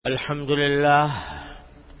الحمد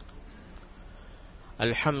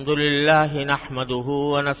لله نحمده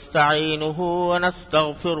ونستعينه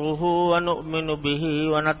ونستغفره ونؤمن به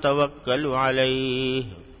ونتوكل عليه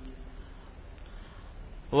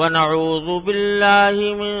ونعوذ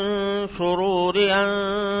بالله من شرور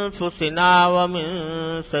أنفسنا ومن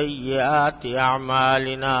سيئات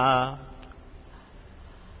أعمالنا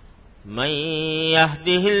من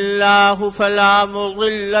يهده الله فلا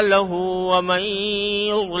مضل له ومن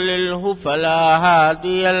يضلله فلا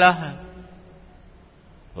هادي له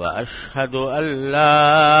وأشهد أن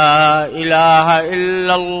لا إله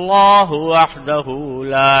إلا الله وحده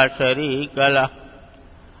لا شريك له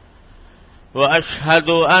وأشهد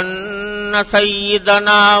أن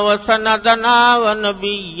سيدنا وسندنا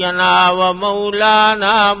ونبينا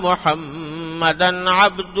ومولانا محمدا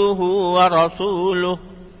عبده ورسوله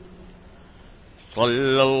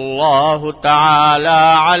صلى الله تعالى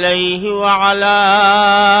عليه وعلى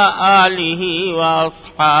آله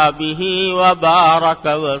وأصحابه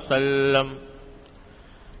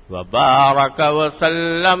وبارك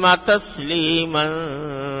وسلم تسليما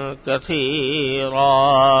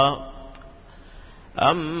كثيرا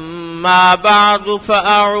أما بعد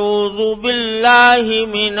فأعوذ بالله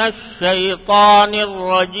من الشيطان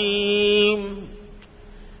الرجيم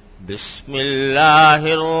بسم الله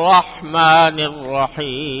الرحمن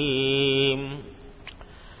الرحيم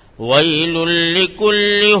ويل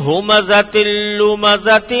لكل همزة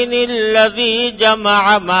لمزة الذي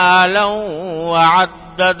جمع مالا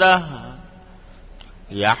وعدده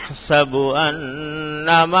يحسب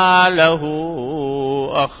أن ماله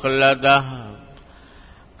أخلده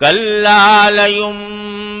كلا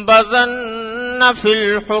لينبذن في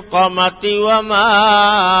الحطمة وما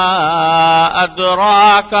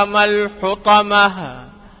أدراك ما الحطمة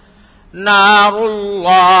نار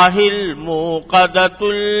الله الموقدة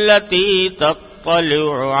التي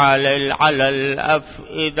تطلع على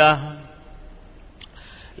الأفئدة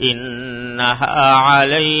إنها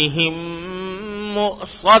عليهم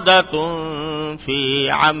مؤصدة في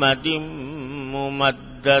عمد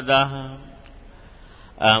ممددة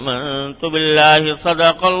آمنت بالله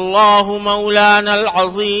صدق الله مولانا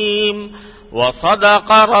العظيم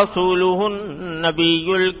وصدق رسوله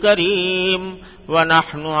النبي الكريم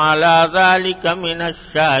ونحن على ذلك من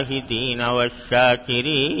الشاهدين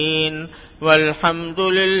والشاكرين والحمد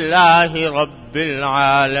لله رب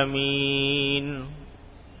العالمين.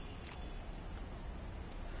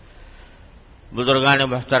 بزرگان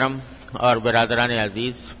محترم اور برادران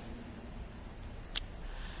عزیز،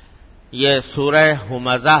 یہ سورہ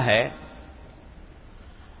ہمزہ ہے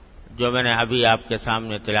جو میں نے ابھی آپ کے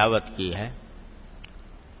سامنے تلاوت کی ہے.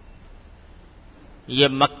 یہ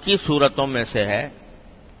مکی سورتوں میں سے ہے،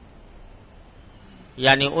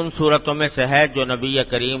 یعنی ان سورتوں میں سے ہے جو نبی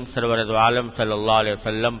کریم سرور دو عالم صلی اللہ علیہ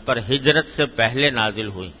وسلم پر ہجرت سے پہلے نازل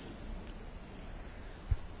ہوئی.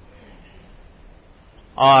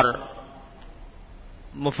 اور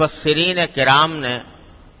مفسرین کرام نے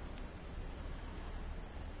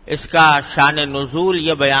اس کا شان نزول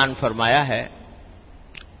یہ بیان فرمایا ہے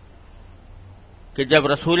کہ جب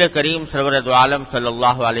رسول کریم سرور دو عالم صلی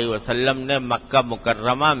اللہ علیہ وسلم نے مکہ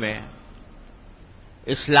مکرمہ میں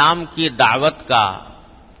اسلام کی دعوت کا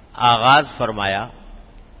آغاز فرمایا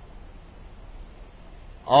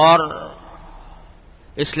اور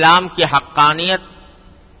اسلام کی حقانیت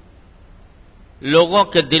لوگوں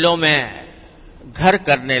کے دلوں میں گھر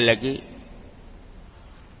کرنے لگی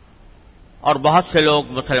اور بہت سے لوگ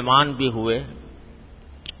مسلمان بھی ہوئے،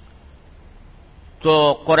 تو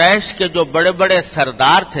قریش کے جو بڑے بڑے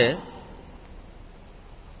سردار تھے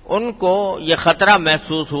ان کو یہ خطرہ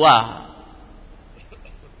محسوس ہوا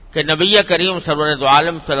کہ نبی کریم سرور دو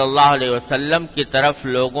عالم صلی اللہ علیہ وسلم کی طرف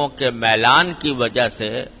لوگوں کے میلان کی وجہ سے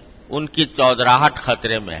ان کی چودراہٹ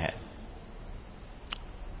خطرے میں ہے.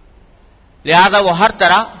 لہذا وہ ہر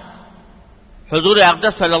طرح حضور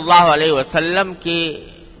اقدس صلی اللہ علیہ وسلم کی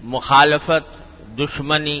مخالفت،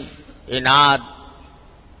 دشمنی، عناد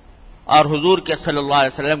اور حضور کے صلی اللہ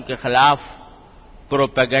علیہ وسلم کے خلاف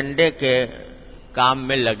پروپیگنڈے کے کام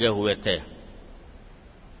میں لگے ہوئے تھے.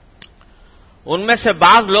 ان میں سے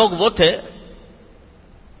بعض لوگ وہ تھے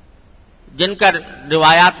جن کا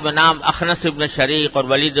روایات میں نام اخنس ابن شریق اور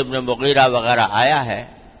ولید ابن مغیرہ وغیرہ آیا ہے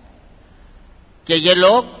کہ یہ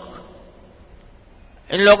لوگ،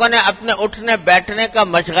 ان لوگوں نے اپنے اٹھنے بیٹھنے کا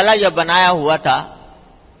مشغلہ یہ بنایا ہوا تھا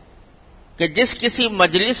کہ جس کسی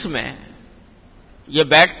مجلس میں یہ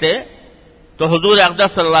بیٹھتے تو حضور اقدس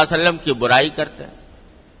صلی اللہ علیہ وسلم کی برائی کرتے،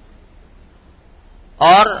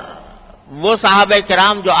 اور وہ صحابہ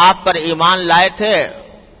کرام جو آپ پر ایمان لائے تھے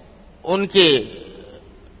ان کی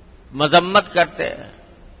مذمت کرتے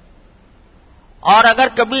اور اگر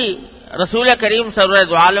کبھی رسول کریم صلی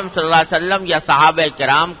اللہ علیہ وسلم یا صحابہ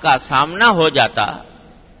کرام کا سامنا ہو جاتا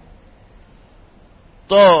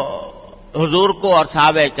تو حضور کو اور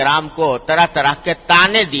صحابہ کرام کو طرح طرح کے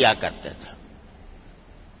تانے دیا کرتے تھے،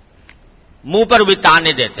 منہ پر بھی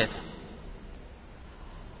تانے دیتے تھے،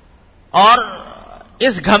 اور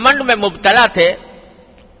اس گھمنڈ میں مبتلا تھے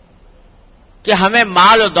کہ ہمیں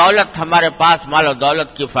مال و دولت، ہمارے پاس مال و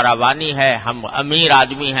دولت کی فراوانی ہے، ہم امیر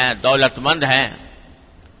آدمی ہیں، دولت مند ہیں،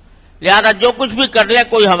 لہذا جو کچھ بھی کر لے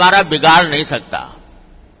کوئی ہمارا بگاڑ نہیں سکتا۔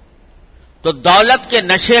 تو دولت کے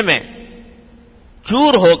نشے میں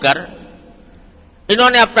چور ہو کر انہوں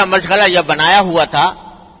نے اپنا مشغلہ یہ بنایا ہوا تھا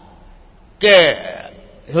کہ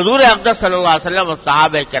حضور اقدس صلی اللہ علیہ وسلم اور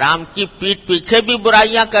صحابہ کرام کی پیٹھ پیچھے بھی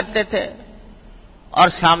برائیاں کرتے تھے اور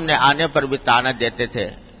سامنے آنے پر بھی طعنہ دیتے تھے،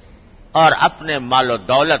 اور اپنے مال و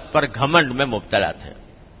دولت پر گھمنڈ میں مبتلا تھے۔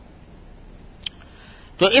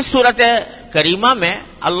 تو اس صورت کریمہ میں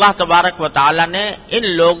اللہ تبارک و تعالی نے ان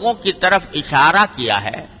لوگوں کی طرف اشارہ کیا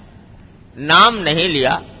ہے، نام نہیں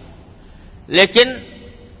لیا، لیکن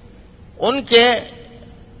ان کے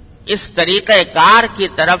اس طریقہ کار کی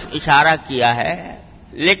طرف اشارہ کیا ہے،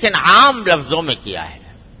 لیکن عام لفظوں میں کیا ہے۔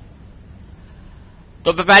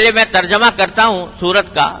 تو پہلے میں ترجمہ کرتا ہوں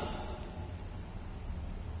سورت کا،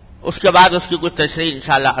 اس کے بعد اس کی کچھ تشریح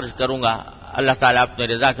انشاءاللہ عرض کروں گا۔ اللہ تعالیٰ اپنے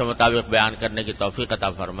رضا کے مطابق بیان کرنے کی توفیق عطا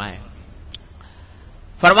فرمائے۔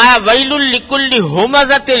 فرمایا ویل لکل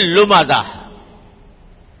ہمزۃ لمزہ،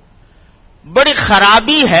 بڑی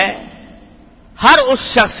خرابی ہے ہر اس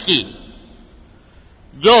شخص کی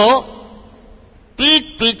جو پیٹھ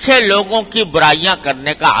پیچھے لوگوں کی برائیاں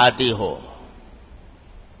کرنے کا عادی ہو،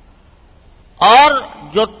 اور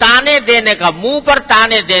جو تانے دینے کا، منہ پر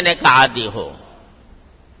تانے دینے کا عادی ہو،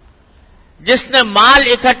 جس نے مال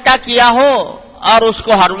اکٹھا کیا ہو اور اس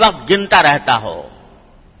کو ہر وقت گنتا رہتا ہو،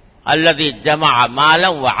 الذی جمع مالا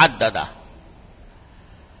وعددہ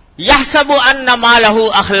یحسب ان مالہ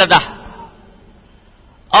اخلدہ،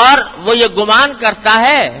 اور وہ یہ گمان کرتا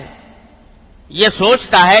ہے، یہ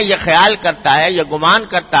سوچتا ہے، یہ خیال کرتا ہے، یہ گمان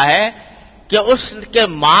کرتا ہے کہ اس کا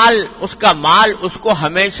مال اس کو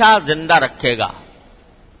ہمیشہ زندہ رکھے گا،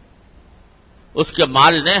 اس کے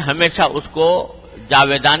مال نے ہمیشہ اس کو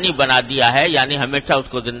جاویدانی بنا دیا ہے، یعنی ہمیشہ اس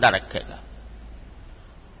کو زندہ رکھے گا۔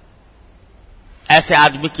 ایسے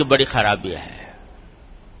آدمی کی بڑی خرابی ہے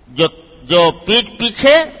جو پیٹھ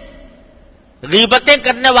پیچھے غیبتیں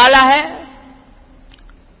کرنے والا ہے،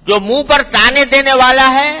 جو منہ پر تانے دینے والا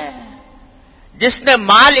ہے، جس نے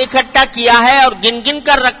مال اکٹھا کیا ہے اور گن گن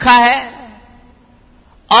کر رکھا ہے،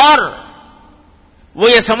 اور وہ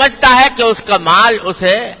یہ سمجھتا ہے کہ اس کا مال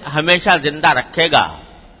اسے ہمیشہ زندہ رکھے گا۔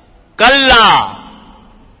 کلا،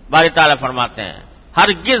 باری تعالیٰ فرماتے ہیں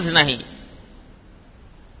ہرگز نہیں،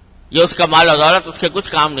 یہ اس کا مال و دولت اس کے کچھ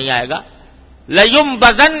کام نہیں آئے گا۔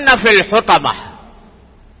 لَيُنبَذَنَّ فِي الْحُطَمَةِ،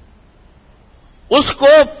 اس کو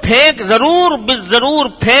ضرور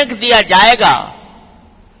پھینک دیا جائے گا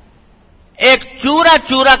ایک چورا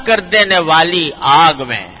چورا کر دینے والی آگ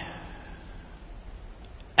میں،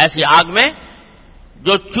 ایسی آگ میں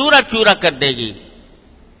جو چورا چورا کر دے گی،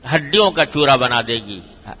 ہڈیوں کا چورا بنا دے گی،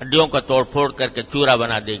 ہڈیوں کا توڑ پھوڑ کر کے چورا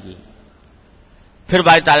بنا دے گی۔ پھر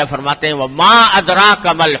باری تعالیٰ فرماتے ہیں وَمَا أَدْرَاكَ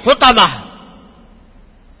مَا الْحُطَمَةُ،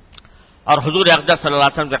 اور حضور اقدس صلی اللہ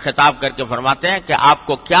علیہ وسلم سے خطاب کر کے فرماتے ہیں کہ آپ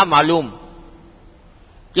کو کیا معلوم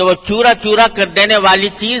کہ وہ چورا چورا کر دینے والی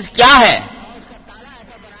چیز کیا ہے؟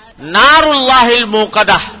 نار اللہ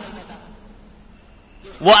الموقدہ،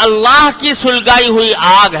 وہ اللہ کی سلگائی ہوئی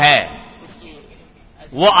آگ ہے،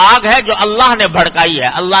 وہ آگ ہے جو اللہ نے بھڑکائی ہے،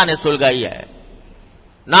 اللہ نے سلگائی ہے۔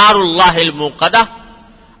 نار اللہ الموقدہ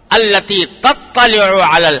التی تطلع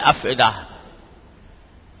علی الافئدہ،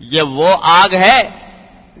 یہ وہ آگ ہے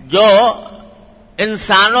جو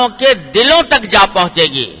انسانوں کے دلوں تک جا پہنچے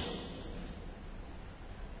گی۔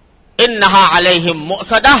 انہا علیہم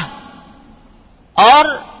مؤصدہ، اور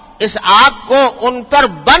اس آگ کو ان پر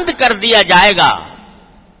بند کر دیا جائے گا،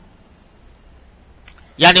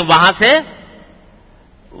 یعنی وہاں سے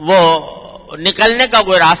وہ نکلنے کا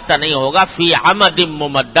کوئی راستہ نہیں ہوگا۔ فی عمد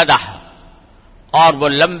ممددہ، اور وہ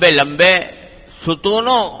لمبے لمبے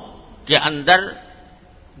ستونوں کے اندر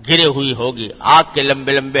گھری ہوئی ہوگی، آگ کے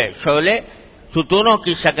لمبے لمبے شعلے ستونوں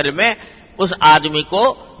کی شکل میں اس آدمی کو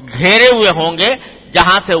گھیرے ہوئے ہوں گے،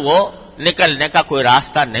 جہاں سے وہ نکلنے کا کوئی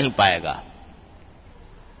راستہ نہیں پائے گا۔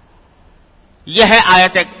 یہ ہے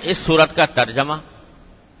آیت اس سورت کا ترجمہ۔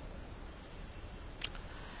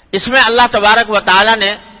 اس میں اللہ تبارک و تعالی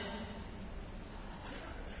نے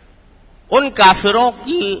ان کافروں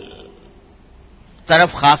کی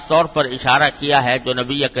طرف خاص طور پر اشارہ کیا ہے جو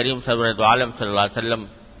نبی کریم صلی اللہ علیہ وسلم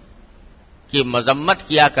کی مذمت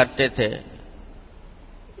کیا کرتے تھے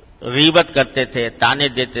غیبت کرتے تھے، تانے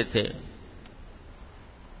دیتے تھے،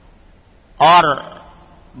 اور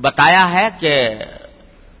بتایا ہے کہ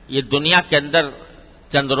یہ دنیا کے اندر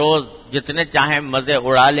چند روز جتنے چاہیں مزے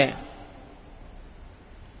اڑا لیں،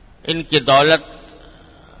 ان کی دولت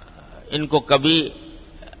ان کو کبھی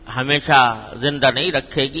ہمیشہ زندہ نہیں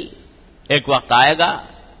رکھے گی. ایک وقت آئے گا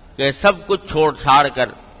کہ سب کچھ چھوڑ چھاڑ کر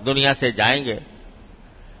دنیا سے جائیں گے،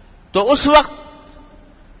 تو اس وقت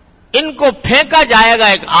ان کو پھینکا جائے گا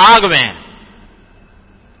ایک آگ میں،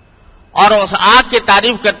 اور اس آگ کی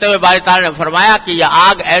تعریف کرتے ہوئے باری تعالیٰ نے فرمایا کہ یہ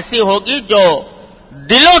آگ ایسی ہوگی جو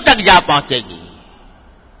دلوں تک جا پہنچے گی.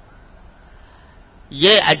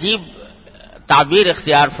 یہ عجیب تعبیر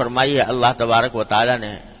اختیار فرمائی ہے اللہ تبارک و تعالیٰ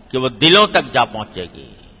نے کہ وہ دلوں تک جا پہنچے گی،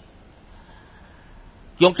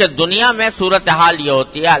 کیونکہ دنیا میں صورتحال یہ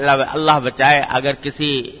ہوتی ہے، اللہ بچائے، اگر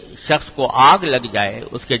کسی شخص کو آگ لگ جائے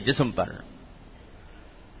اس کے جسم پر،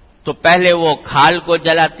 تو پہلے وہ کھال کو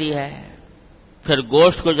جلاتی ہے، پھر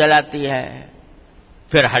گوشت کو جلاتی ہے،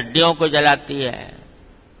 پھر ہڈیوں کو جلاتی ہے،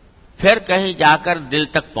 پھر کہیں جا کر دل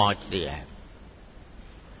تک پہنچتی ہے.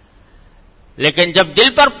 لیکن جب دل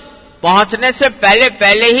پر پہنچنے سے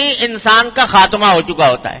پہلے ہی انسان کا خاتمہ ہو چکا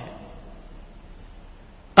ہوتا ہے.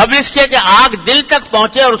 قبل اس کے کہ آگ دل تک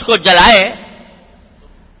پہنچے اور اس کو جلائے،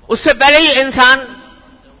 اس سے پہلے ہی انسان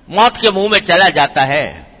موت کے منہ میں چلا جاتا ہے.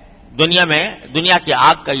 دنیا کی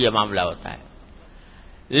آگ کا یہ معاملہ ہوتا ہے.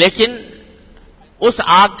 لیکن اس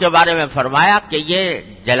آگ کے بارے میں فرمایا کہ یہ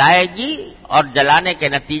جلائے گی، اور جلانے کے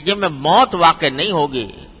نتیجے میں موت واقع نہیں ہوگی،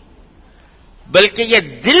 بلکہ یہ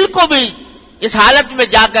دل کو بھی اس حالت میں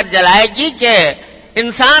جا کر جلائے گی کہ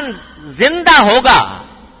انسان زندہ ہوگا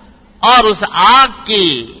اور اس آگ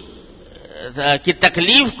کی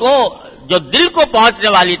تکلیف کو، جو دل کو پہنچنے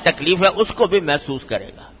والی تکلیف ہے، اس کو بھی محسوس کرے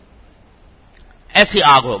گا. ایسی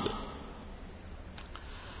آگ ہوگی.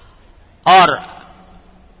 اور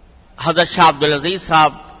حضرت شاہ عبدالعزیز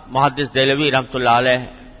صاحب محدث دہلوی رحمۃ اللہ علیہ،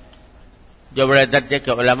 جو بڑے درجے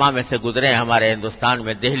کے علماء میں سے گزرے ہیں ہمارے ہندوستان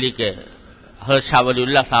میں، دہلی کے حضرت شاہ ولی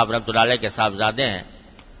اللہ صاحب رحمۃ اللہ علیہ کے صاحبزادے ہیں،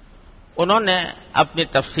 انہوں نے اپنی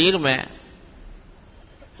تفسیر میں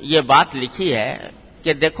یہ بات لکھی ہے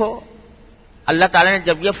کہ دیکھو، اللہ تعالی نے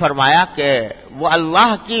جب یہ فرمایا کہ وہ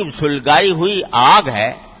اللہ کی سلگائی ہوئی آگ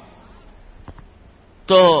ہے،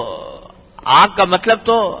 تو آگ کا مطلب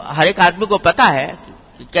تو ہر ایک آدمی کو پتا ہے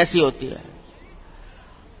کہ کیسی ہوتی ہے،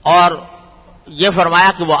 اور یہ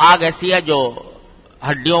فرمایا کہ وہ آگ ایسی ہے جو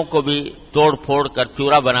ہڈیوں کو بھی توڑ پھوڑ کر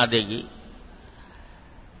چورا بنا دے گی.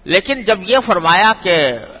 لیکن جب یہ فرمایا کہ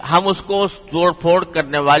ہم اس کو توڑ پھوڑ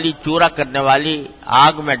کرنے والی، چورا کرنے والی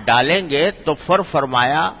آگ میں ڈالیں گے، تو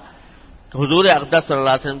فرمایا حضور اقدس صلی اللہ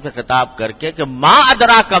علیہ وسلم سے خطاب کر کے کہ ما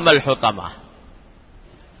ادراک ما الحطمہ،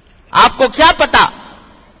 آپ کو کیا پتا،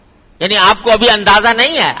 یعنی آپ کو ابھی اندازہ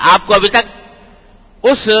نہیں ہے، آپ کو ابھی تک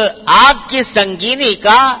اس آگ کی سنگینی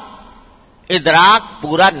کا ادراک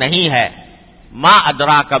پورا نہیں ہے. ما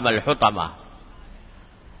ادراک ما الحطمہ،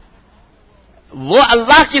 وہ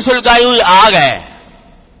اللہ کی سلگائی ہوئی آگ ہے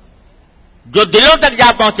جو دلوں تک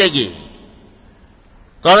جا پہنچے گی.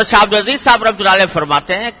 تو حضرت شاہ عبدالعزیز صاحب رحمۃ اللہ علیہ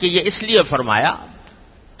فرماتے ہیں کہ یہ اس لیے فرمایا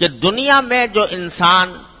کہ دنیا میں جو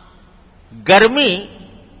انسان گرمی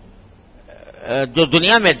جو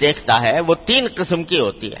دنیا میں دیکھتا ہے وہ 3 قسم کی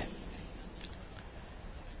ہوتی ہے.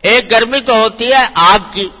 ایک گرمی تو ہوتی ہے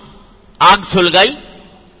آگ کی، آگ سلگائی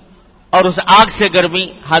اور اس آگ سے گرمی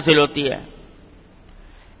حاصل ہوتی ہے.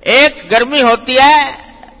 ایک گرمی ہوتی ہے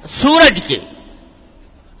سورج کی،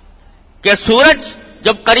 کہ سورج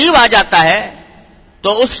جب قریب آ جاتا ہے تو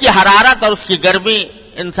اس کی حرارت اور اس کی گرمی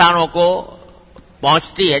انسانوں کو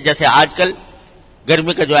پہنچتی ہے. جیسے آج کل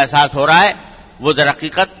گرمی کا جو احساس ہو رہا ہے وہ در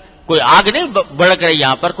حقیقت کوئی آگ نہیں بھڑک رہی،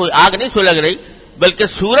 یہاں پر کوئی آگ نہیں سلگ رہی، بلکہ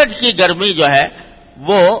سورج کی گرمی جو ہے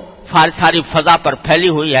وہ ساری فضا پر پھیلی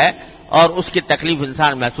ہوئی ہے اور اس کی تکلیف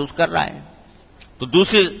انسان محسوس کر رہا ہے. تو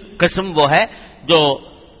دوسری قسم وہ ہے جو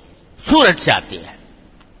سورج سے آتی ہے.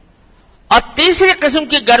 اور تیسری قسم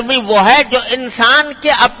کی گرمی وہ ہے جو انسان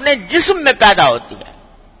کے اپنے جسم میں پیدا ہوتی ہے،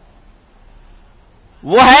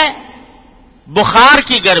 وہ ہے بخار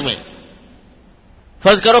کی گرمی.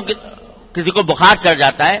 فرض کرو کہ کسی کو بخار چڑھ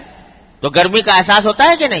جاتا ہے تو گرمی کا احساس ہوتا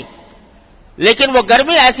ہے کہ نہیں، لیکن وہ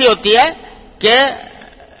گرمی ایسی ہوتی ہے کہ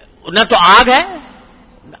نہ تو آگ ہے،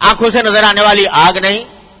 آنکھوں سے نظر آنے والی آگ نہیں،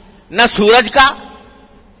 نہ سورج کا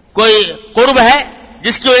کوئی قرب ہے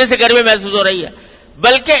جس کی وجہ سے گرمی محسوس ہو رہی ہے،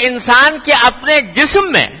 بلکہ انسان کے اپنے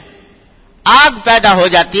جسم میں آگ پیدا ہو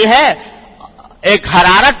جاتی ہے، ایک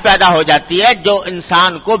حرارت پیدا ہو جاتی ہے جو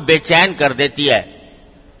انسان کو بے چین کر دیتی ہے،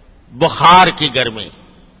 بخار کی گرمی.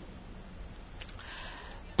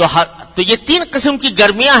 تو یہ 3 قسم کی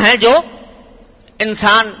گرمیاں ہیں جو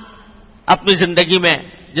انسان اپنی زندگی میں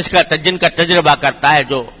جن کا تجربہ کرتا ہے،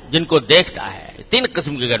 جن کو دیکھتا ہے. 3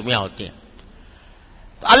 قسم کی گرمیاں ہوتی ہیں.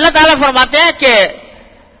 تو اللہ تعالیٰ فرماتے ہیں کہ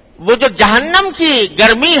وہ جو جہنم کی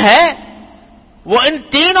گرمی ہے وہ ان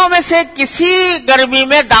تینوں میں سے کسی گرمی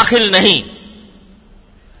میں داخل نہیں.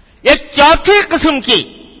 ایک چوتھی قسم کی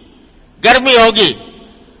گرمی ہوگی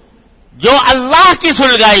جو اللہ کی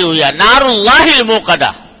سلگائی ہوئی ہے، نار اللہ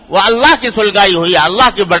الموقدہ، وہ اللہ کی سلگائی ہوئی ہے، اللہ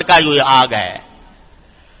کی بھڑکائی ہوئی آگ ہے،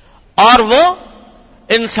 اور وہ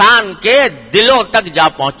انسان کے دلوں تک جا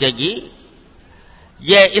پہنچے گی.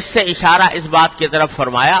 یہ اس سے اشارہ اس بات کی طرف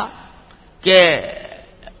فرمایا کہ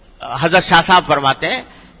حضرت شاہ صاحب فرماتے ہیں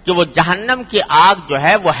کہ وہ جہنم کی آگ جو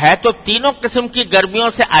ہے وہ ہے تو تینوں قسم کی گرمیوں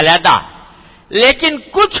سے علیحدہ، لیکن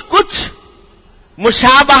کچھ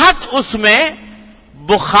مشابہت اس میں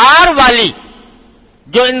بخار والی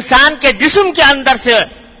جو انسان کے جسم کے اندر سے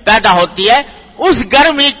پیدا ہوتی ہے، اس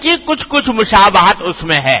گرمی کی کچھ مشابہت اس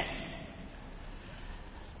میں ہے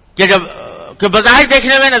کہ بظاہر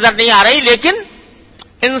دیکھنے میں نظر نہیں آ رہی، لیکن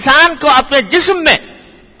انسان کو اپنے جسم میں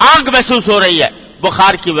آگ محسوس ہو رہی ہے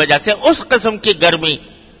بخار کی وجہ سے. اس قسم کی گرمی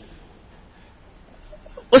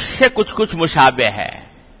اس سے کچھ مشابہ ہے.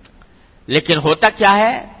 لیکن ہوتا کیا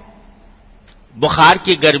ہے بخار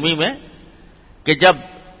کی گرمی میں کہ جب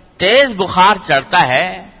تیز بخار چڑھتا ہے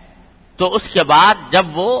تو اس کے بعد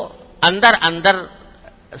جب وہ اندر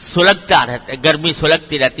سلگتا رہتا ہے، گرمی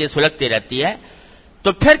سلگتی رہتی ہے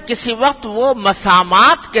تو پھر کسی وقت وہ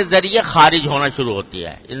مسامات کے ذریعے خارج ہونا شروع ہوتی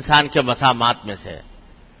ہے. انسان کے مسامات میں سے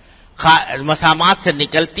مسامات سے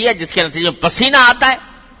نکلتی ہے، جس کے نتیجے میں پسینہ آتا ہے،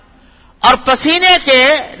 اور پسینے کے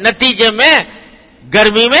نتیجے میں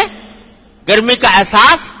گرمی کا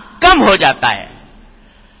احساس کم ہو جاتا ہے.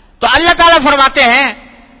 تو اللہ تعالیٰ فرماتے ہیں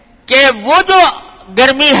کہ وہ جو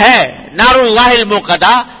گرمی ہے نار اللہ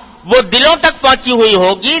الموقدہ وہ دلوں تک پہنچی ہوئی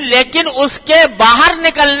ہوگی، لیکن اس کے باہر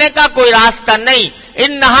نکلنے کا کوئی راستہ نہیں.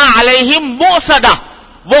 انہا علیہم موصدہ،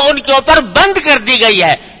 وہ ان کے اوپر بند کر دی گئی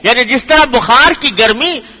ہے. یعنی جس طرح بخار کی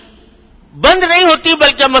گرمی بند نہیں ہوتی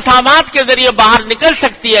بلکہ مسامات کے ذریعے باہر نکل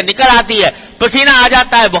سکتی ہے، نکل آتی ہے، پسینہ آ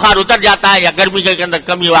جاتا ہے، بخار اتر جاتا ہے یا گرمی کے اندر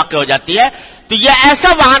کمی واقع ہو جاتی ہے، تو یہ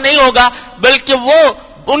ایسا وہاں نہیں ہوگا بلکہ وہ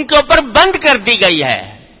ان کے اوپر بند کر دی گئی ہے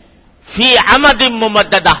فی عمد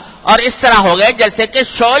ممددہ. اور اس طرح ہو گئے جیسے کہ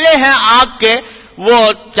شعلے ہیں آگ کے، وہ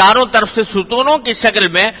چاروں طرف سے ستونوں کی شکل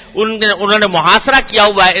میں انہوں نے محاصرہ کیا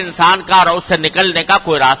ہوا ہے انسان کا، اور اس سے نکلنے کا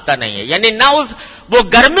کوئی راستہ نہیں ہے. یعنی نہ وہ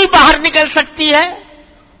گرمی باہر نکل سکتی ہے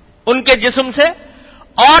ان کے جسم سے،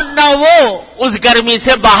 اور نہ وہ اس گرمی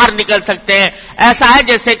سے باہر نکل سکتے ہیں. ایسا ہے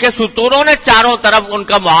جیسے کہ ستونوں نے چاروں طرف ان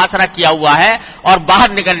کا محاصرہ کیا ہوا ہے اور باہر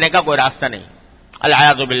نکلنے کا کوئی راستہ نہیں.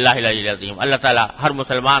 العیاذ باللہ العلی العظیم. اللہ تعالیٰ ہر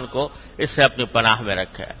مسلمان کو اس سے اپنی پناہ میں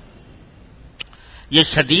رکھے. یہ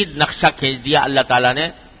شدید نقشہ کھینچ دیا اللہ تعالیٰ نے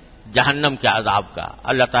جہنم کے عذاب کا.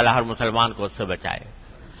 اللہ تعالیٰ ہر مسلمان کو اس سے بچائے.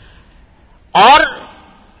 اور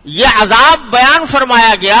یہ عذاب بیان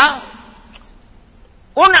فرمایا گیا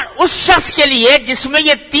اس شخص کے لیے جس میں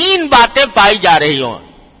یہ 3 باتیں پائی جا رہی ہوں،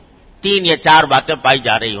 3 یا 4 باتیں پائی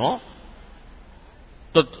جا رہی ہوں.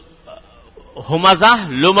 تو ہمزہ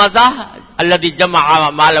لمزہ الذی جمع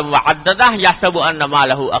مالا وعددہ یحسب ان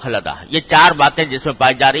مالہ اخلدہ، یہ 4 باتیں جس میں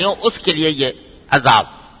پائی جا رہی ہوں اس کے لیے یہ عذاب.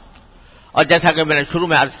 اور جیسا کہ میں نے شروع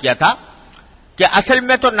میں عرض کیا تھا کہ اصل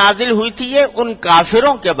میں تو نازل ہوئی تھی یہ ان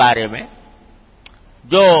کافروں کے بارے میں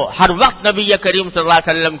جو ہر وقت نبی کریم صلی اللہ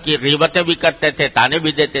علیہ وسلم کی غیبتیں بھی کرتے تھے، طعنے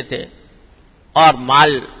بھی دیتے تھے، اور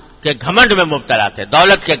مال کے گھمنڈ میں مبتلا تھے،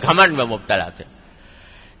 دولت کے گھمنڈ میں مبتلا تھے.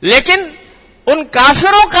 لیکن ان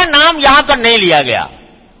کافروں کا نام یہاں پر نہیں لیا گیا،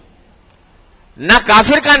 نہ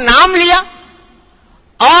کافر کا نام لیا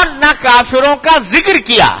اور نہ کافروں کا ذکر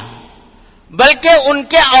کیا، بلکہ ان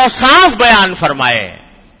کے اوصاف بیان فرمائے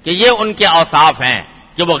کہ یہ ان کے اوصاف ہیں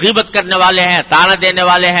کہ وہ غیبت کرنے والے ہیں، طعنہ دینے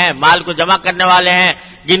والے ہیں، مال کو جمع کرنے والے ہیں،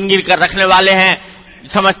 گن کر رکھنے والے ہیں،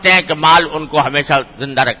 سمجھتے ہیں کہ مال ان کو ہمیشہ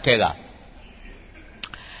زندہ رکھے گا.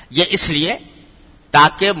 یہ اس لیے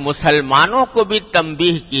تاکہ مسلمانوں کو بھی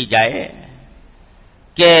تنبیہ کی جائے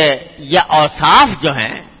کہ یہ اوصاف جو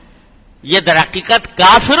ہیں یہ در حقیقت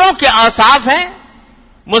کافروں کے اوصاف ہیں.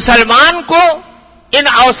 مسلمان کو ان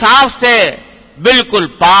اوصاف سے بالکل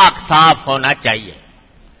پاک صاف ہونا چاہیے.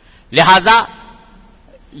 لہذا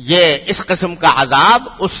یہ اس قسم کا عذاب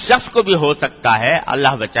اس شخص کو بھی ہو سکتا ہے،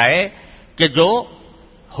 اللہ بچائے، کہ جو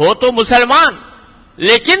ہو تو مسلمان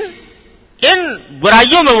لیکن ان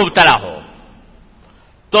برائیوں میں مبتلا ہو.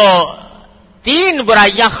 تو 3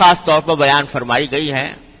 برائیاں خاص طور پر بیان فرمائی گئی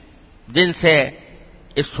ہیں جن سے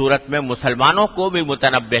اس صورت میں مسلمانوں کو بھی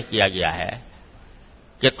متنبہ کیا گیا ہے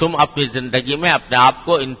کہ تم اپنی زندگی میں اپنے آپ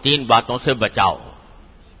کو ان 3 باتوں سے بچاؤ.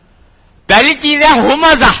 پہلی چیز ہے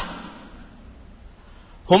ہمزہ.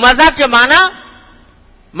 ہمزہ کے معنی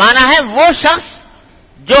مانا ہے وہ شخص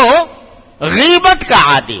جو غیبت کا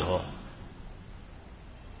عادی ہو،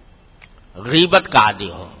 غیبت کا عادی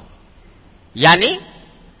ہو، یعنی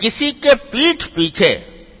کسی کے پیٹھ پیچھے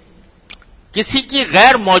کسی کی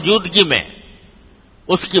غیر موجودگی میں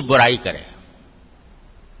اس کی برائی کرے۔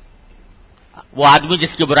 وہ آدمی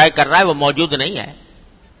جس کی برائی کر رہا ہے وہ موجود نہیں ہے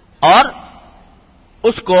اور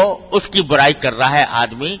اس کی برائی کر رہا ہے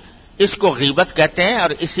آدمی، اس کو غیبت کہتے ہیں، اور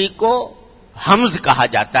اسی کو حمز کہا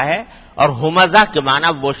جاتا ہے۔ اور ہمزہ کے معنی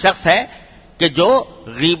وہ شخص ہے کہ جو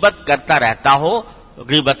غیبت کرتا رہتا ہو،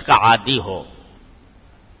 غیبت کا عادی ہو۔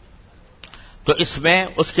 تو اس میں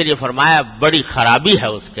اس کے لیے فرمایا بڑی خرابی ہے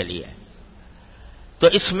اس کے لیے۔ تو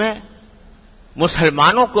اس میں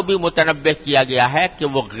مسلمانوں کو بھی متنبہ کیا گیا ہے کہ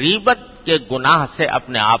وہ غیبت کے گناہ سے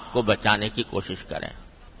اپنے آپ کو بچانے کی کوشش کریں۔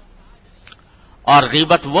 اور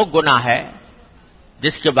غیبت وہ گناہ ہے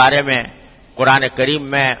جس کے بارے میں قرآن کریم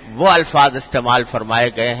میں وہ الفاظ استعمال فرمائے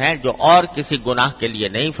گئے ہیں جو اور کسی گناہ کے لیے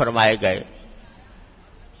نہیں فرمائے گئے۔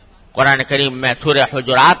 قرآن کریم میں سورہ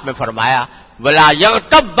حجرات میں فرمایا وَلَا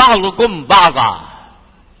يَغْتَبْ بَعْضُكُمْ بَعْضًا،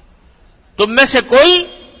 تم میں سے کوئی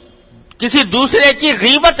کسی دوسرے کی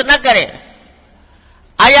غیبت نہ کرے۔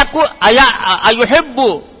 أَيُحِبُّ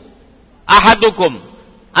أَحَدُكُمْ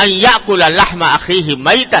أَن يَأْكُلَ لَحْمَ أَخِيهِ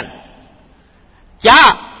مَيْتًا، کیا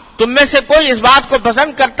تم میں سے کوئی اس بات کو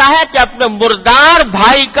پسند کرتا ہے کہ اپنے مردار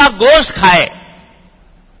بھائی کا گوشت کھائے؟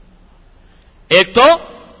 ایک تو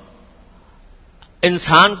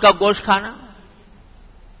انسان کا گوشت کھانا،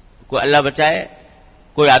 کوئی اللہ بچائے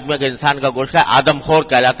کوئی آدمی اگر انسان کا گوشت کھائے آدم خور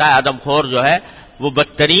کہلاتا ہے۔ آدم خور جو ہے وہ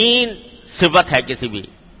بدترین صفت ہے کسی بھی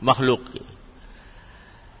مخلوق کی۔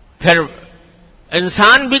 پھر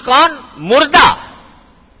انسان بھی کون؟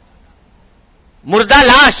 مردہ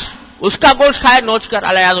لاش، اس کا گوشت کھائے نوچ کر،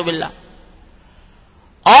 الیاذ باللہ۔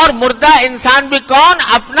 اور مردہ انسان بھی کون؟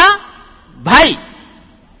 اپنا بھائی۔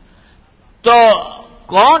 تو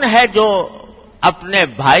کون ہے جو اپنے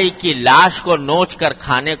بھائی کی لاش کو نوچ کر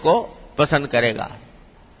کھانے کو پسند کرے گا؟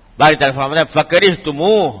 باری طرف فرماتا ہے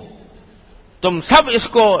فَكَرِهْتُمُوهُ، تم سب اس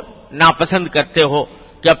کو ناپسند کرتے ہو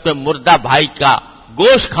کہ اپنے مردہ بھائی کا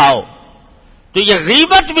گوشت کھاؤ۔ تو یہ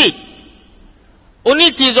غیبت بھی انہی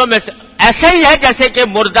چیزوں میں سے ایسا ہی ہے جیسے کہ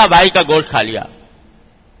مردہ بھائی کا گوشت کھا لیا،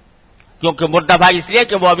 کیونکہ مردہ بھائی اس لیے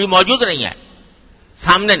کہ وہ ابھی موجود نہیں ہے،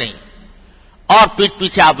 سامنے نہیں، اور پیٹھ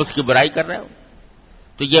پیچھے آپ اس کی برائی کر رہے ہو۔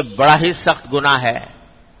 تو یہ بڑا ہی سخت گناہ ہے۔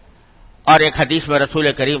 اور ایک حدیث میں رسول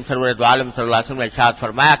کریم سرور دو عالم صلی اللہ علیہ وسلم نے ارشاد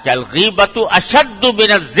فرمایا کہ الغیبۃ اشد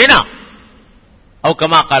من الزنا، او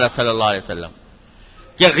کما قال صلی اللہ علیہ وسلم،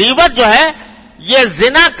 کہ غیبت جو ہے یہ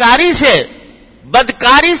زنا کاری سے،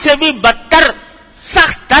 بدکاری سے بھی بدتر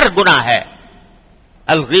سخت تر گناہ ہے۔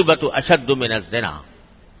 الغیبۃ اشد من الزنا،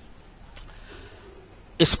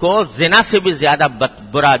 اس کو زنا سے بھی زیادہ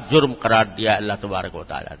برا جرم قرار دیا اللہ تبارک و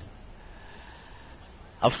تعالی نے۔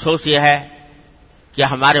 افسوس یہ ہے کہ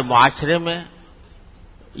ہمارے معاشرے میں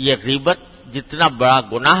یہ غیبت جتنا بڑا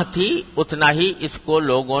گناہ تھی اتنا ہی اس کو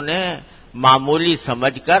لوگوں نے معمولی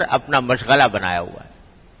سمجھ کر اپنا مشغلہ بنایا ہوا ہے۔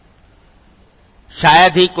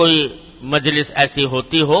 شاید ہی کوئی مجلس ایسی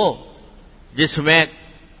ہوتی ہو جس میں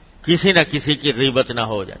کسی نہ کسی کی غیبت نہ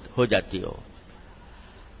ہو جاتی ہو،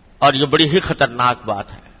 اور یہ بڑی ہی خطرناک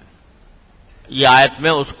بات ہے۔ یہ آیت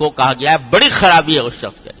میں اس کو کہا گیا ہے بڑی خرابی ہے اس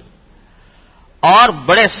شخص کے لیے، اور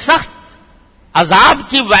بڑے سخت عذاب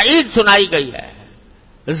کی وعید سنائی گئی ہے،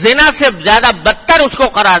 زنا سے زیادہ بدتر اس کو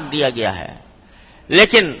قرار دیا گیا ہے،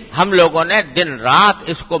 لیکن ہم لوگوں نے دن رات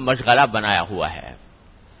اس کو مشغلہ بنایا ہوا ہے۔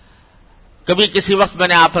 کبھی کسی وقت میں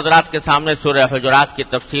نے آپ حضرات کے سامنے سورہ حجرات کی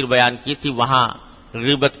تفسیر بیان کی تھی، وہاں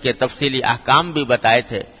غیبت کے تفصیلی احکام بھی بتائے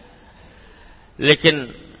تھے، لیکن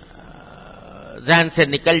ذہن سے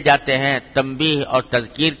نکل جاتے ہیں۔ تنبیہ اور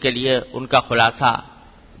تذکیر کے لیے ان کا خلاصہ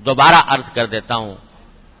دوبارہ عرض کر دیتا ہوں۔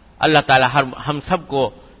 اللہ تعالی ہم سب کو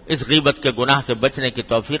اس غیبت کے گناہ سے بچنے کی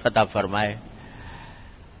توفیق عطا فرمائے۔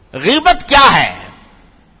 غیبت کیا ہے؟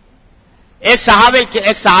 ایک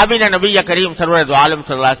صحابی نے نبی کریم سرور دو عالم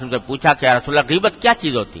صلی اللہ علیہ وسلم سے پوچھا کہ یا رسول اللہ غیبت کیا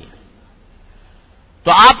چیز ہوتی ہے؟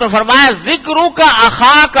 تو آپ نے فرمایا ذکرو کا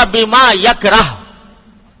اخاک بما یکرہ۔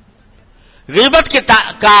 غیبت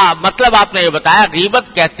کا مطلب آپ نے یہ بتایا، غیبت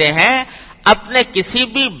کہتے ہیں اپنے کسی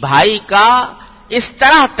بھی بھائی کا اس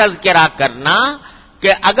طرح تذکرہ کرنا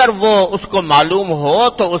کہ اگر وہ اس کو معلوم ہو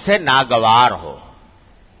تو اسے ناگوار ہو۔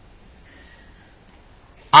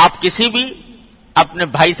 آپ کسی بھی اپنے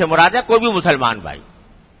بھائی سے مراد ہے کوئی بھی مسلمان بھائی،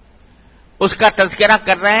 اس کا تذکرہ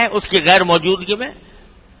کر رہے ہیں اس کی غیر موجودگی میں،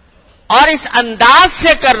 اور اس انداز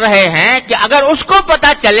سے کر رہے ہیں کہ اگر اس کو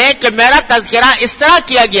پتا چلے کہ میرا تذکرہ اس طرح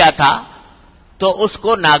کیا گیا تھا تو اس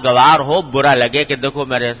کو ناگوار ہو، برا لگے کہ دیکھو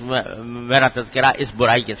میرا تذکرہ اس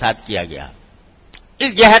برائی کے ساتھ کیا گیا۔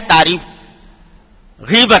 یہ ہے تعریف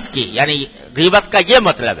غیبت کی، یعنی غیبت کا یہ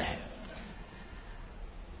مطلب ہے۔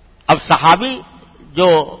 اب صحابی جو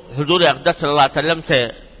حضور اقدس صلی اللہ علیہ وسلم سے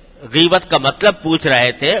غیبت کا مطلب پوچھ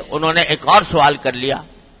رہے تھے، انہوں نے ایک اور سوال کر لیا۔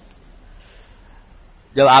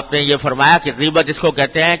 جب آپ نے یہ فرمایا کہ غیبت اس کو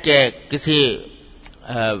کہتے ہیں کہ کسی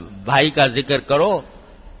بھائی کا ذکر کرو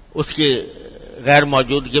اس کی غیر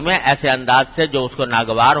موجودگی میں ایسے انداز سے جو اس کو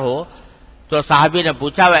ناگوار ہو، تو صحابی نے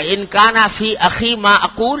پوچھا وَإِن كَانَ فِي أَخِي مَا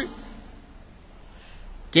أَقُولُ،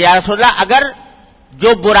 کہ یا رسول اللہ اگر جو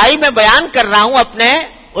برائی میں بیان کر رہا ہوں اپنے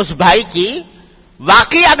اس بھائی کی،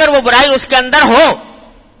 واقعی اگر وہ برائی اس کے اندر ہو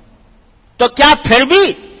تو کیا پھر بھی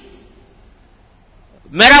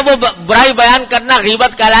میرا وہ برائی بیان کرنا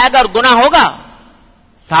غیبت کہلائے گا اور گناہ ہوگا؟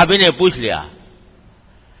 صحابی نے پوچھ لیا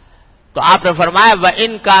تو آپ نے فرمایا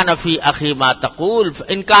وَإِن كَانَ فِي أَخِي مَا تَقُولُ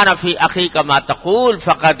إِن كَانَ فِي أَخِيكَ مَا تَقُولُ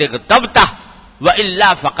فَقَدِ اغْتَبْتَهُ وَإِلَّا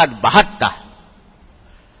فَقَدْ بَهَتَّهُ،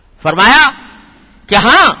 فرمایا کہ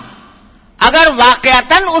ہاں اگر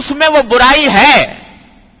واقعتاً اس میں وہ برائی ہے،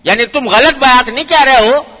 یعنی تم غلط بات نہیں کہہ رہے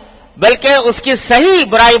ہو بلکہ اس کی صحیح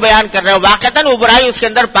برائی بیان کر رہے ہو، واقعتاً وہ برائی اس کے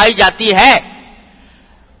اندر پائی جاتی ہے،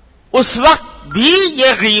 اس وقت بھی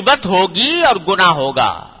یہ غیبت ہوگی اور گناہ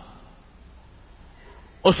ہوگا،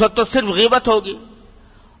 اس وقت تو صرف غیبت ہوگی۔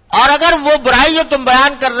 اور اگر وہ برائی جو تم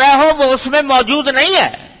بیان کر رہے ہو وہ اس میں موجود نہیں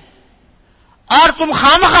ہے اور تم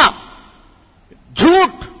خامخواہ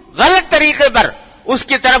جھوٹ غلط طریقے پر اس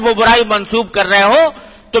کی طرف وہ برائی منسوب کر رہے ہو،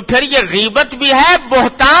 تو پھر یہ غیبت بھی ہے،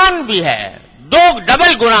 بہتان بھی ہے، دو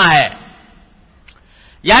ڈبل گناہ ہے۔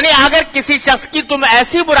 یعنی اگر کسی شخص کی تم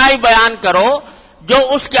ایسی برائی بیان کرو جو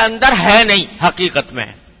اس کے اندر ہے نہیں حقیقت میں،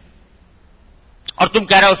 اور تم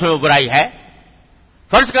کہہ رہے ہو اس میں وہ برائی ہے،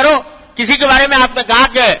 فرض کرو کسی کے بارے میں آپ نے کہا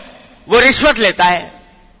کہ وہ رشوت لیتا ہے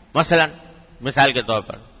مثلا، مثال کے طور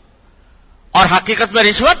پر، اور حقیقت میں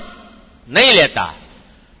رشوت نہیں لیتا،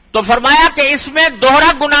 تو فرمایا کہ اس میں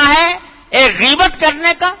دوہرا گناہ ہے، ایک غیبت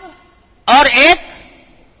کرنے کا اور ایک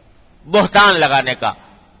بہتان لگانے کا،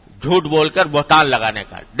 جھوٹ بول کر بہتان لگانے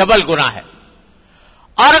کا، ڈبل گناہ ہے۔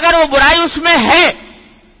 اور اگر وہ برائی اس میں ہے،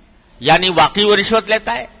 یعنی واقعی وہ رشوت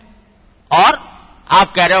لیتا ہے اور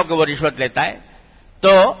آپ کہہ رہے ہو کہ وہ رشوت لیتا ہے،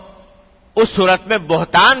 تو اس صورت میں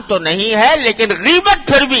بہتان تو نہیں ہے لیکن غیبت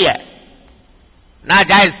پھر بھی ہے،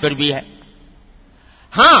 ناجائز پھر بھی ہے۔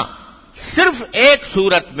 ہاں صرف ایک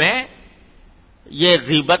صورت میں یہ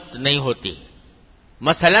غیبت نہیں ہوتی،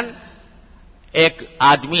 مثلا ایک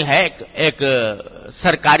آدمی ہے، ایک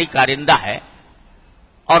سرکاری کارندہ ہے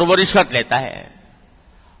اور وہ رشوت لیتا ہے،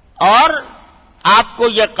 اور آپ کو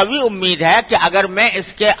یہ قوی امید ہے کہ اگر میں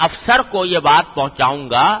اس کے افسر کو یہ بات پہنچاؤں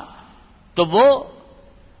گا تو وہ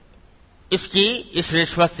اس کی اس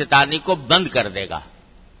رشوت ستانی کو بند کر دے گا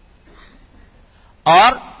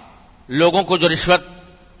اور لوگوں کو جو رشوت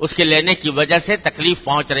اس کے لینے کی وجہ سے تکلیف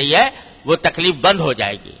پہنچ رہی ہے وہ تکلیف بند ہو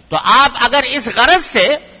جائے گی۔ تو آپ اگر اس غرض سے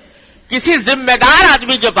کسی ذمہ دار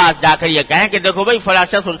آدمی کے پاس جا کر یہ کہیں کہ دیکھو بھائی فلاں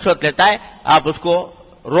شخص رشوت لیتا ہے، آپ اس کو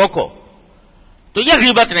روکو، تو یہ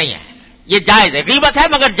غیبت نہیں ہے، یہ جائز ہے، غیبت ہے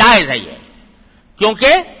مگر جائز ہے یہ،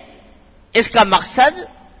 کیونکہ اس کا مقصد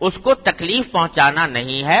اس کو تکلیف پہنچانا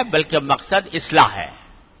نہیں ہے بلکہ مقصد اصلاح ہے،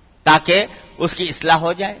 تاکہ اس کی اصلاح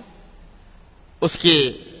ہو جائے،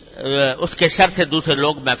 اس کے شر سے دوسرے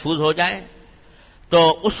لوگ محفوظ ہو جائیں۔ تو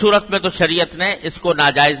اس صورت میں تو شریعت نے اس کو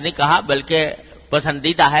ناجائز نہیں کہا بلکہ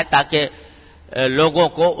پسندیدہ ہے تاکہ لوگوں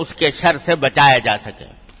کو اس کے شر سے بچایا جا سکے۔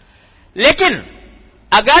 لیکن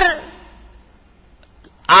اگر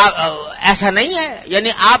ایسا نہیں ہے،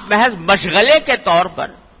 یعنی آپ محض مشغلے کے طور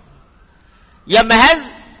پر یا محض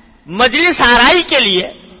مجلس آرائی کے لیے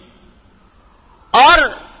اور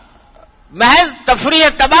محض تفریح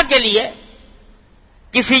طبع کے لیے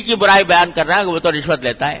کسی کی برائی بیان کر رہا ہے کہ وہ تو رشوت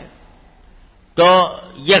لیتا ہے، تو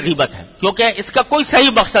یہ غیبت ہے، کیونکہ اس کا کوئی صحیح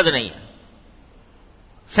مقصد نہیں ہے،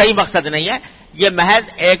 صحیح مقصد نہیں ہے، یہ محض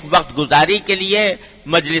ایک وقت گزاری کے لیے،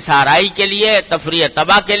 مجلس آرائی کے لیے، تفریح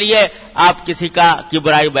طبع کے لیے آپ کسی کی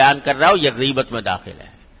برائی بیان کر رہا ہو، یہ غیبت میں داخل ہے۔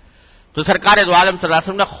 تو سرکار دو عالم صلی اللہ علیہ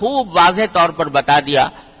وسلم نے خوب واضح طور پر بتا دیا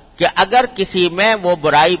کہ اگر کسی میں وہ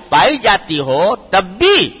برائی پائی جاتی ہو تب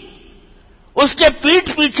بھی اس کے پیٹھ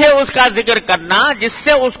پیچھے اس کا ذکر کرنا جس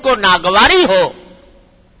سے اس کو ناگواری ہو،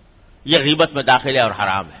 یہ غیبت میں داخل ہے اور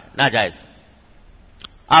حرام ہے، ناجائز۔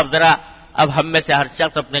 آپ ذرا اب ہم میں سے ہر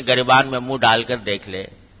شخص اپنے گریبان میں منہ ڈال کر دیکھ لے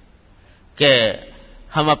کہ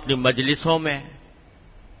ہم اپنی مجلسوں میں،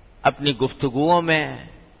 اپنی گفتگوؤں میں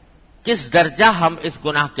کس درجہ ہم اس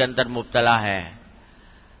گناہ کے اندر مبتلا ہیں۔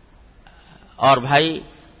 اور بھائی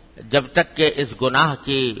جب تک کہ اس گناہ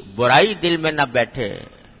کی برائی دل میں نہ بیٹھے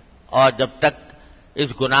اور جب تک اس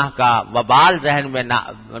گناہ کا وبال ذہن میں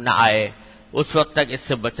نہ آئے، اس وقت تک اس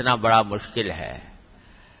سے بچنا بڑا مشکل ہے۔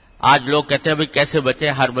 آج لوگ کہتے ہیں بھئی کیسے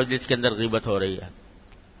بچیں، ہر مجلس کے اندر غیبت ہو رہی ہے۔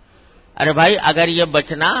 ارے بھائی اگر یہ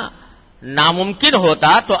بچنا ناممکن ہوتا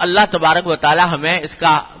تو اللہ تبارک و تعالی ہمیں اس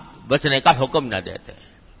کا بچنے کا حکم نہ دیتے،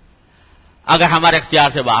 اگر ہمارے اختیار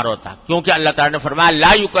سے باہر ہوتا، کیونکہ اللہ تعالیٰ نے فرمایا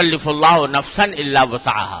لا یکلف اللہ نفسا الا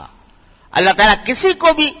وسعها، اللہ تعالیٰ کسی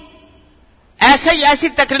کو بھی ایسی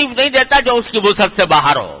تکلیف نہیں دیتا جو اس کی وسعت سے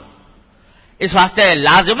باہر ہو، اس واسطے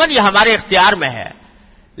لازماً یہ ہمارے اختیار میں ہے،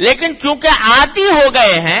 لیکن چونکہ عادی ہو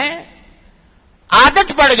گئے ہیں،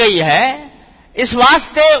 عادت پڑ گئی ہے، اس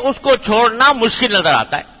واسطے اس کو چھوڑنا مشکل نظر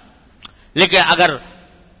آتا ہے۔ لیکن اگر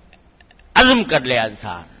عزم کر لے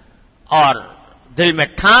انسان اور دل میں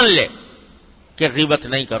ٹھان لے کہ غیبت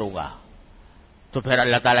نہیں کروں گا تو پھر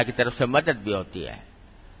اللہ تعالیٰ کی طرف سے مدد بھی ہوتی ہے۔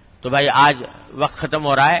 تو بھائی آج وقت ختم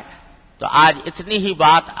ہو رہا ہے، تو آج اتنی ہی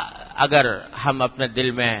بات اگر ہم اپنے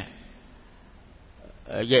دل میں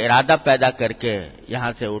یہ ارادہ پیدا کر کے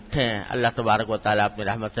یہاں سے اٹھیں، اللہ تبارک و تعالیٰ اپنی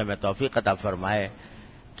رحمت سے ہمیں توفیق عطا فرمائے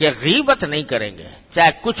کہ غیبت نہیں کریں گے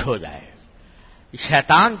چاہے کچھ ہو جائے۔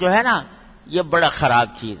 شیطان جو ہے نا یہ بڑا خراب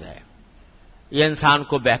چیز ہے، یہ انسان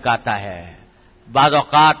کو بہکاتا ہے۔ بعض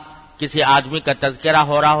اوقات کسی آدمی کا تذکرہ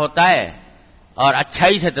ہو رہا ہوتا ہے اور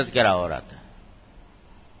اچھائی سے تذکرہ ہو رہا تھا،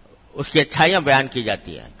 اس کی اچھائیاں بیان کی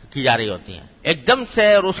جا رہی ہوتی ہیں، ایک دم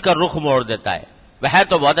سے اور اس کا رخ موڑ دیتا ہے، وہ ہے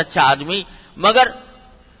تو بہت اچھا آدمی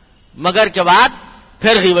مگر کے بعد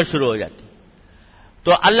پھر غیبت شروع ہو جاتی۔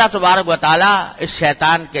 تو اللہ تبارک و تعالیٰ اس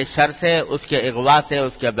شیطان کے شر سے، اس کے اغوا سے،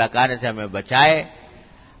 اس کے بہکانے سے ہمیں بچائے۔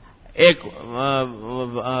 ایک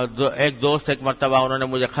دوست ایک مرتبہ انہوں نے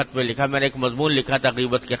مجھے خط میں لکھا، میں نے ایک مضمون لکھا تھا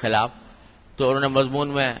غیبت کے خلاف، تو انہوں نے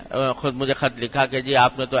مضمون میں خود مجھے خط لکھا کہ جی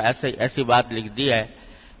آپ نے تو ایسی بات لکھ دی ہے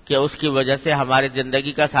کہ اس کی وجہ سے ہماری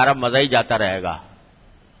زندگی کا سارا مزہ ہی جاتا رہے گا،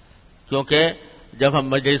 کیونکہ جب ہم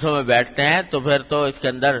مجلسوں میں بیٹھتے ہیں تو پھر تو اس کے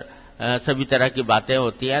اندر سبھی طرح کی باتیں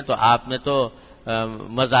ہوتی ہیں، تو آپ نے تو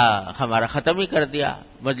مزہ ہمارا ختم ہی کر دیا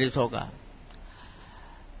مجلسوں کا۔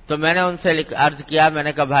 تو میں نے ان سے عرض کیا، میں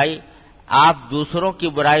نے کہا بھائی آپ دوسروں کی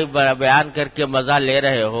برائی بیان کر کے مزہ لے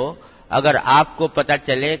رہے ہو، اگر آپ کو پتہ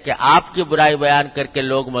چلے کہ آپ کی برائی بیان کر کے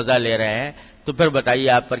لوگ مزہ لے رہے ہیں تو پھر بتائیے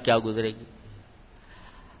آپ پر کیا گزرے گی۔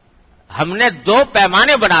 ہم نے دو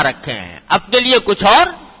پیمانے بنا رکھے ہیں، اپنے لیے کچھ اور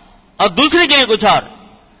دوسرے کے لیے کچھ اور۔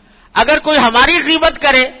 اگر کوئی ہماری غیبت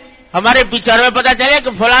کرے، ہمارے پیچھے میں پتہ چلے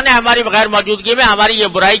کہ فلاں نے ہماری بغیر موجودگی میں ہماری یہ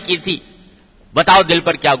برائی کی تھی، بتاؤ دل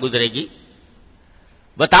پر کیا گزرے گی؟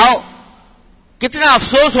 بتاؤ کتنا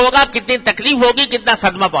افسوس ہوگا، کتنی تکلیف ہوگی، کتنا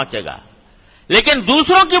صدمہ پہنچے گا۔ لیکن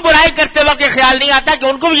دوسروں کی برائی کرتے وقت یہ خیال نہیں آتا کہ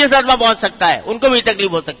ان کو بھی یہ صدمہ پہنچ سکتا ہے، ان کو بھی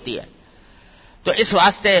تکلیف ہو سکتی ہے۔ تو اس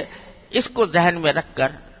واسطے اس کو ذہن میں رکھ کر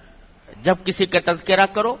جب کسی کا تذکرہ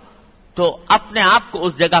کرو تو اپنے آپ کو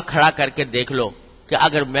اس جگہ کھڑا کر کے دیکھ لو کہ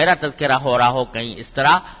اگر میرا تذکرہ ہو رہا ہو کہیں اس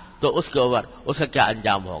طرح تو اس کے اوپر اس کا کیا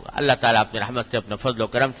انجام ہوگا۔ اللہ تعالیٰ اپنی رحمت سے، اپنے فضل و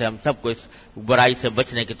کرم سے ہم سب کو اس برائی سے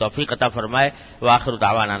بچنے کی توفیق عطا فرمائے۔ وآخر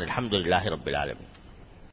دعوانا الحمدللہ رب العالمین۔